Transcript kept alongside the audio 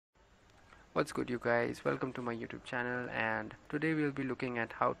What's good, you guys? Welcome to my YouTube channel, and today we'll be looking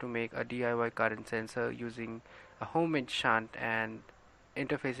at how to make a DIY current sensor using a homemade shunt and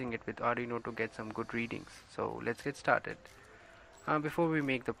interfacing it with Arduino to get some good readings. So let's get started. Before we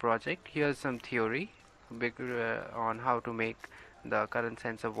make the project, here's some theory on how to make the current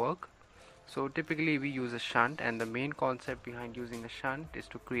sensor work. So typically we use a shunt, and the main concept behind using a shunt is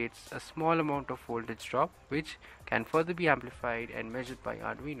to create a small amount of voltage drop which can further be amplified and measured by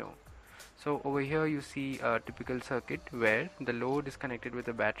Arduino. So over here you see a typical circuit where the load is connected with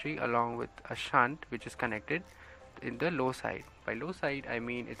a battery along with a shunt which is connected in the low side. By low side I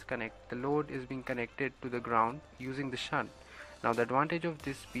mean the load is being connected to the ground using the shunt. Now the advantage of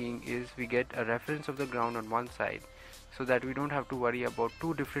this being is we get a reference of the ground on one side, so that we don't have to worry about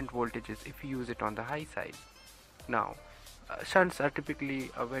two different voltages if we use it on the high side. Now shunts are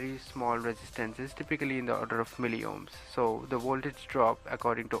typically a very small resistances, typically in the order of milliohms, so the voltage drop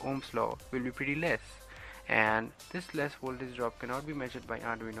according to Ohm's law will be pretty less, and this less voltage drop cannot be measured by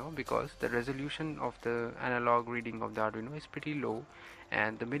Arduino because the resolution of the analog reading of the Arduino is pretty low,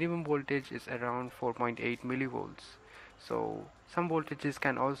 and the minimum voltage is around 4.8 millivolts. So some voltages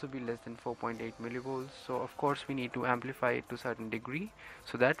can also be less than 4.8 millivolts, so of course we need to amplify it to a certain degree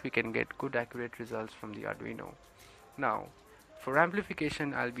so that we can get good accurate results from the Arduino. Now for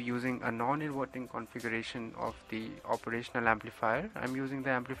amplification I'll be using a non-inverting configuration of the operational amplifier. I'm using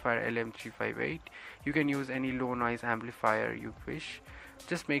the amplifier LM358. You can use any low noise amplifier you wish.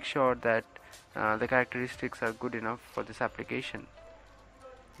 Just make sure that the characteristics are good enough for this application.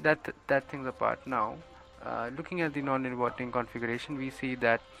 That thing's apart. Now looking at the non-inverting configuration, we see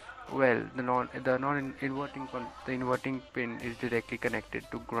that the inverting pin is directly connected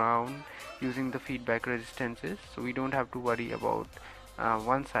to ground using the feedback resistances, so we don't have to worry about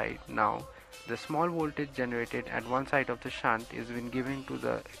one side. Now the small voltage generated at one side of the shunt is been given to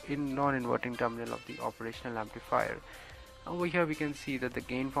the non-inverting terminal of the operational amplifier. Over here we can see that the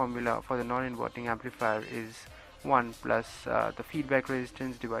gain formula for the non-inverting amplifier is 1 plus the feedback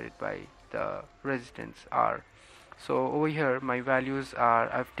resistance divided by the resistance R. So over here my values are,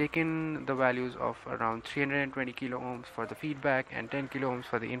 I've taken the values of around 320 kilo ohms for the feedback and 10 kilo ohms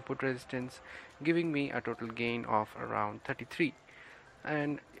for the input resistance, giving me a total gain of around 33.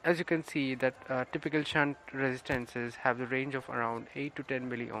 And as you can see that typical shunt resistances have the range of around 8 to 10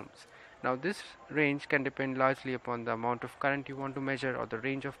 milliohms. Now this range can depend largely upon the amount of current you want to measure or the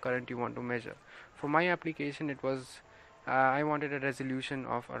range of current you want to measure. For my application it was I wanted a resolution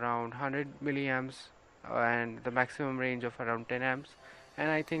of around 100 milliamps and the maximum range of around 10 amps, and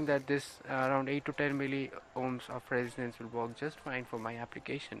I think that this around 8 to 10 milliohms of resistance will work just fine for my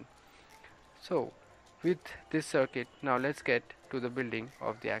application. So with this circuit, now let's get to the building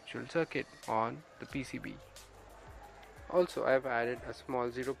of the actual circuit on the PCB. Also I have added a small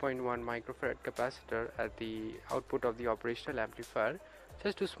 0.1 microfarad capacitor at the output of the operational amplifier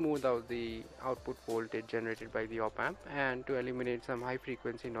just to smooth out the output voltage generated by the op-amp and to eliminate some high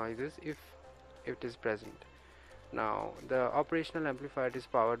frequency noises if it is present. Now the operational amplifier is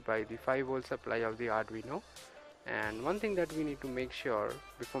powered by the 5-volt supply of the Arduino, and one thing that we need to make sure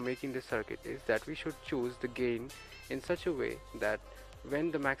before making this circuit is that we should choose the gain in such a way that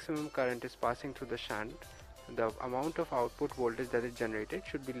when the maximum current is passing through the shunt, the amount of output voltage that is generated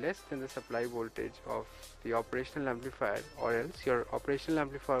should be less than the supply voltage of the operational amplifier, or else your operational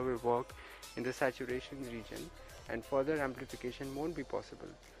amplifier will work in the saturation region and further amplification won't be possible.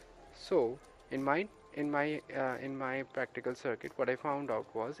 So in my practical circuit, what I found out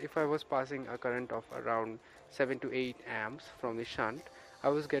was if I was passing a current of around 7 to 8 amps from the shunt, I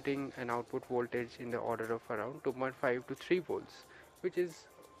was getting an output voltage in the order of around 2.5 to 3 volts, which is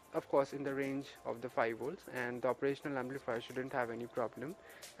of course in the range of the 5 volts, and the operational amplifier shouldn't have any problem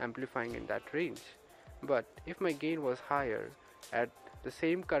amplifying in that range. But if my gain was higher, at the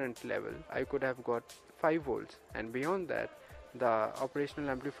same current level I could have got 5 volts, and beyond that the operational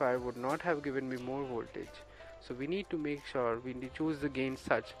amplifier would not have given me more voltage. So we need to make sure we need to choose the gain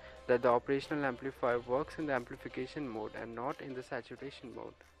such that the operational amplifier works in the amplification mode and not in the saturation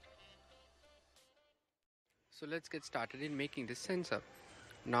mode. So let's get started in making this sensor.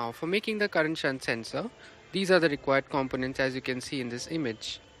 Now for making the current shunt sensor, these are the required components as you can see in this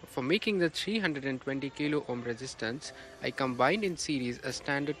image. For making the 320 kilo ohm resistance, I combined in series a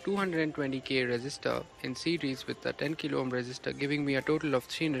standard 220k resistor in series with the 10 kilo ohm resistor, giving me a total of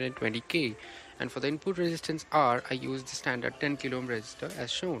 320k, and for the input resistance R, I used the standard 10 kilo ohm resistor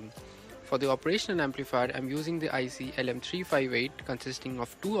as shown. For the operational amplifier, I am using the IC LM358 consisting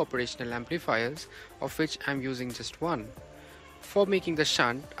of 2 operational amplifiers, of which I am using just one. For making the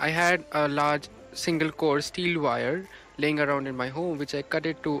shunt, I had a large single core steel wire laying around in my home, which I cut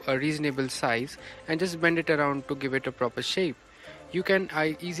it to a reasonable size and just bend it around to give it a proper shape. You can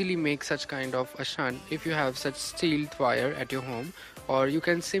easily make such kind of a shunt if you have such steel wire at your home, or you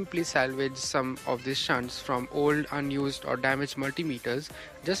can simply salvage some of these shunts from old, unused or damaged multimeters,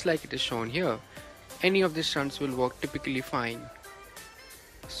 just like it is shown here. Any of these shunts will work typically fine.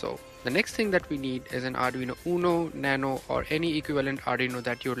 So the next thing that we need is an Arduino Uno, Nano or any equivalent Arduino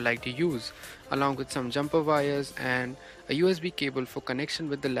that you would like to use, along with some jumper wires and a USB cable for connection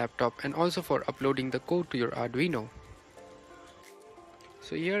with the laptop and also for uploading the code to your Arduino.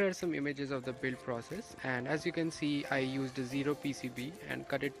 So here are some images of the build process, and as you can see I used a 0 PCB and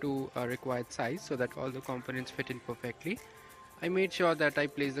cut it to a required size so that all the components fit in perfectly. I made sure that I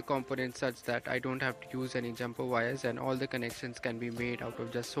place the components such that I don't have to use any jumper wires and all the connections can be made out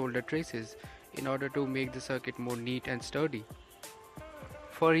of just solder traces in order to make the circuit more neat and sturdy.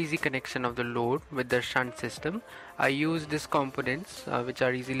 For easy connection of the load with the shunt system, I use these components which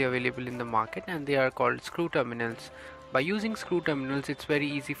are easily available in the market, and they are called screw terminals. By using screw terminals, it's very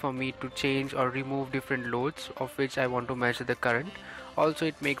easy for me to change or remove different loads of which I want to measure the current. Also,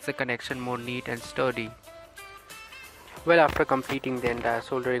 it makes the connection more neat and sturdy. Well, after completing the entire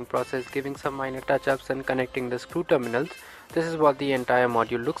soldering process, giving some minor touch-ups and connecting the screw terminals, this is what the entire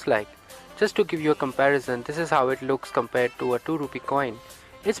module looks like. Just to give you a comparison, this is how it looks compared to a 2 rupee coin.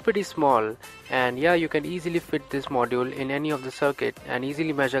 It's pretty small, and yeah, you can easily fit this module in any of the circuit and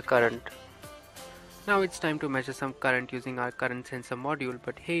easily measure current. Now it's time to measure some current using our current sensor module,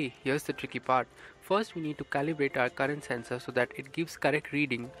 but hey, here's the tricky part. First we need to calibrate our current sensor so that it gives correct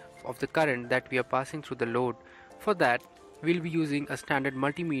reading of the current that we are passing through the load. For that, we'll be using a standard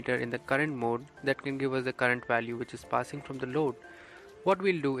multimeter in the current mode that can give us the current value which is passing from the load. What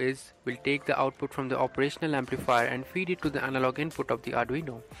we'll do is, we'll take the output from the operational amplifier and feed it to the analog input of the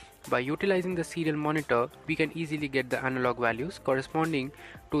Arduino. By utilizing the serial monitor, we can easily get the analog values corresponding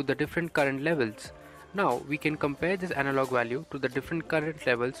to the different current levels. Now we can compare this analog value to the different current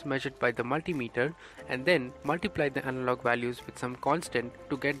levels measured by the multimeter and then multiply the analog values with some constant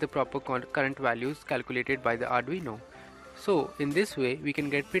to get the proper current values calculated by the Arduino. So in this way we can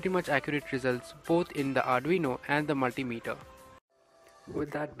get pretty much accurate results both in the Arduino and the multimeter.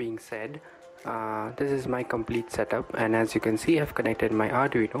 With that being said, this is my complete setup, and as you can see I've connected my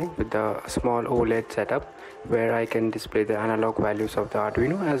Arduino with the small OLED setup where I can display the analog values of the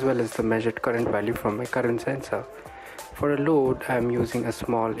Arduino as well as the measured current value from my current sensor. For a load I'm using a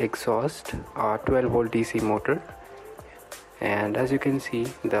small exhaust 12 volt DC motor, and as you can see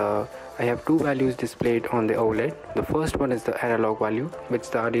I have two values displayed on the OLED. The first one is the analog value which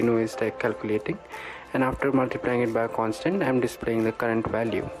the Arduino is calculating, and after multiplying it by a constant I'm displaying the current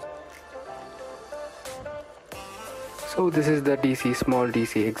value. So this is the small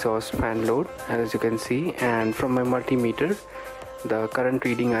DC exhaust fan load as you can see, and from my multimeter the current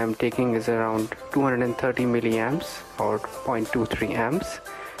reading I am taking is around 230 milliamps or 0.23 amps.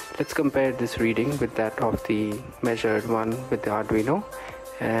 Let's compare this reading with that of the measured one with the Arduino,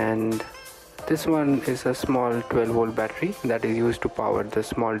 and this one is a small 12 volt battery that is used to power the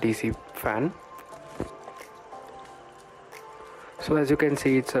small DC fan. So as you can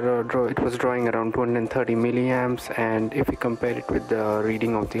see it was drawing around 230 milliamps, and if we compare it with the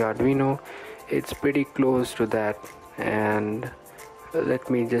reading of the Arduino, it's pretty close to that. And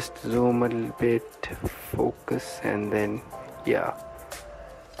let me just zoom a little bit, focus, and then yeah,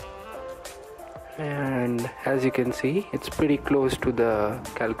 and as you can see it's pretty close to the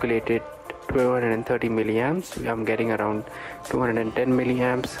calculated 230 milliamps. I'm getting around 210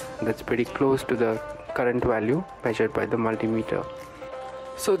 milliamps. That's pretty close to the current value measured by the multimeter.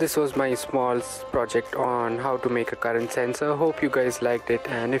 So this was my small project on how to make a current sensor. Hope you guys liked it,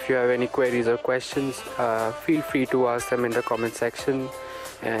 and if you have any queries or questions, feel free to ask them in the comment section,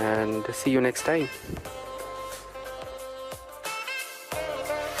 and see you next time.